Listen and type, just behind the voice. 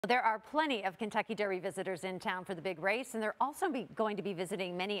There are plenty of Kentucky Derby visitors in town for the big race, and they're also going to be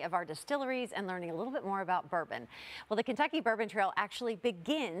visiting many of our distilleries and learning a little bit more about bourbon. Well, the Kentucky Bourbon Trail actually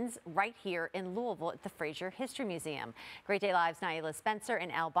begins right here in Louisville at the Fraizer History Museum. Great Day Live's Naila Spencer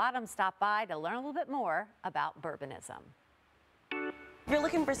and Al Bottom stopped by to learn a little bit more about bourbonism. If you're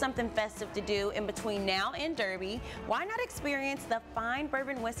looking for something festive to do in between now and Derby, why not experience the fine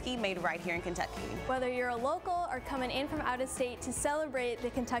bourbon whiskey made right here in Kentucky? Whether you're a local or coming in from out of state to celebrate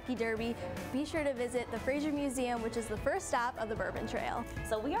the Kentucky Derby, be sure to visit the Fraizer Museum, which is the first stop of the Bourbon Trail.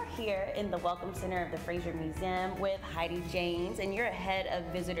 So we are here in the Welcome Center of the Fraizer Museum with Heidi James, and you're head of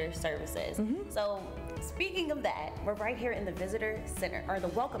visitor services. So speaking of that, we're right here in the visitor center, or the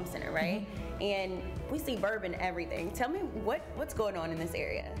Welcome Center, right? And we see bourbon everything. Tell me what's going on in this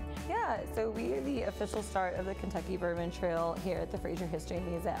area? Yeah, so we are the official start of the Kentucky Bourbon Trail here at the Fraizer History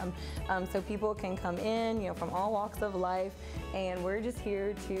Museum. So people can come in, from all walks of life, and we're just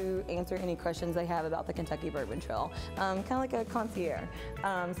here to answer any questions they have about the Kentucky Bourbon Trail, kind of like a concierge.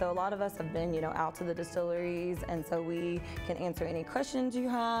 So a lot of us have been, out to the distilleries, and so we can answer any questions you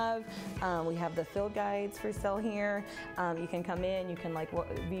have. We have the field guides for sale here. You can come in, you can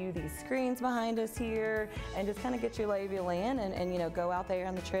view these screens behind us here, and just kind of get your lay of your land, and go out there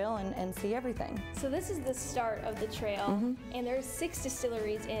on the trail and see everything. So this is the start of the trail, and there's 6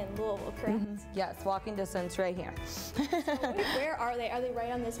 distilleries in Louisville, correct? Yes, walking distance right here. Where are they? Are they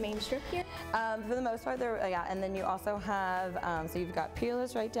right on this main strip here? For the most part, they're, yeah, and then you also have, so you've got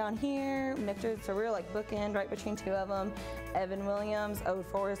Peerless right down here, Michter's, so we're like bookend right between 2 of them. Evan Williams, Old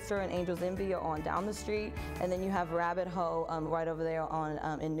Forester, and Angel's Envy are on down the street, and then you have Rabbit Hole right over there on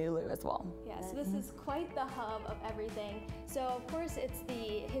in Nulu as well. Yeah, so this is quite the hub of everything. So of course it's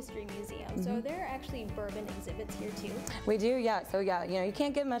the History Museum. So there are actually bourbon exhibits here too. We do, yeah. So yeah, you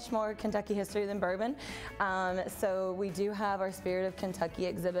can't get much more Kentucky history than bourbon. So we do have our Spirit of Kentucky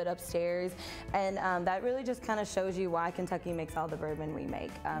exhibit upstairs, and that really just kind of shows you why Kentucky makes all the bourbon we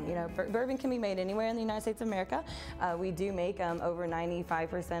make. Bourbon can be made anywhere in the United States of America. We do make over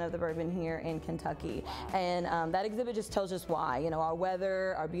 95% of the bourbon here in Kentucky, and that exhibit just tells us why. Our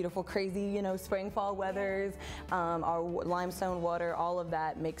weather, our beautiful, crazy, spring, fall weathers, our limestone water, all of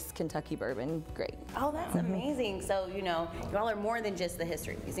that makes Kentucky bourbon great. Oh, that's amazing. So, y'all are more than just the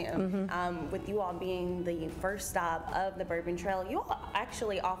History Museum. With you all being the first stop of the Bourbon Trail, you all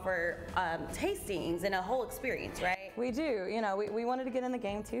actually offer tastings and a whole experience, right? We do. We wanted to get in the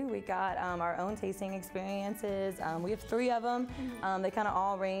game too. We got our own tasting experiences. We have 3 of them. They kind of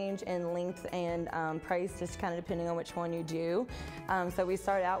all range in length and price, just kind of depending on which one you do. So we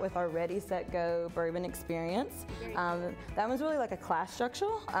start out with our Ready, Set, Go bourbon experience. That one's really like a class structure.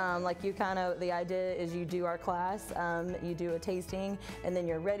 The idea is you do our class, you do a tasting, and then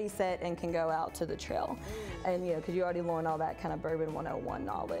you're ready, set, and can go out to the trail. And because you already learned all that kind of bourbon 101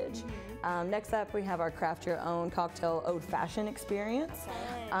 knowledge. Next up, we have our Craft Your Own Cocktail Old Fashioned experience.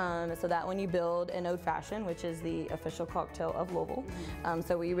 So that one you build an Old Fashioned, which is the official cocktail of Louisville.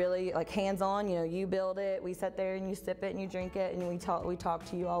 So we really hands-on. You build it, we sit there and you sip it and you drink it, and we talk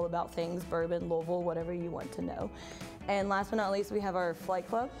to you all about things bourbon, Louisville, whatever you want to know. And last but not least, we have our Flight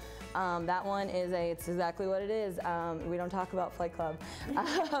Club. That one is it's exactly what it is. We don't talk about Flight Club.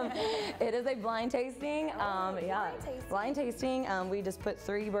 It is a blind tasting. Blind tasting. We just put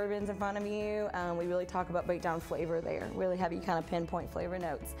 3 bourbons in front of you. We really break down flavor there. Really have you kind of pinpoint flavor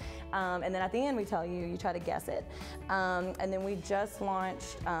notes. And then at the end we tell you, you try to guess it. And then we just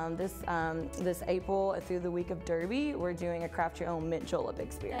launched this April through the week of Derby. We're doing a Craft Your Own Mint Julep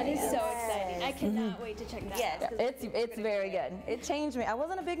experience. That is so exciting. I cannot wait to check that out. It's very good. It changed me. I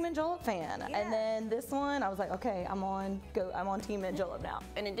wasn't a big mint julep fan, and then this one I was like, okay, I'm on team mint julep now.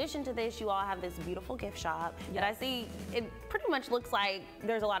 In addition to this, you all have this beautiful gift shop that I see. It pretty much looks like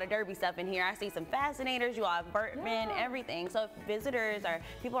there's a lot of Derby stuff in here. I see some fascinators. You all have bourbon, everything. So if visitors or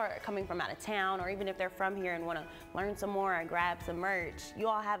people are coming from out of town, or even if they're from here and want to learn some more or grab some merch, you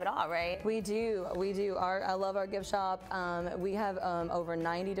all have it all, right? We do. I love our gift shop. We have over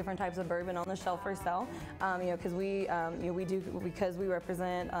 90 different types of bourbon on the shelf for sale. Because we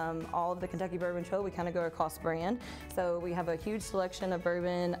represent all of the Kentucky Bourbon Trail, we kind of go across brand. So we have a huge selection of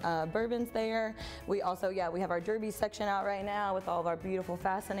bourbons there. We also, we have our Derby section out right now with all of our beautiful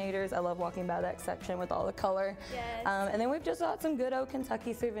fascinators. I love walking by that section with all the color. Yes. And then we've just got some good old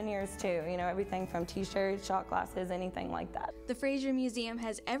Kentucky souvenirs too. Everything from t-shirts, shot glasses, anything like that. The Fraizer Museum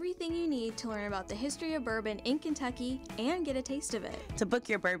has everything you need to learn about the history of bourbon in Kentucky and get a taste of it. To book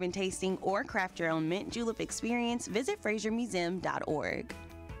your bourbon tasting or craft your own mint julep experience, visit FraizerMuseum.org.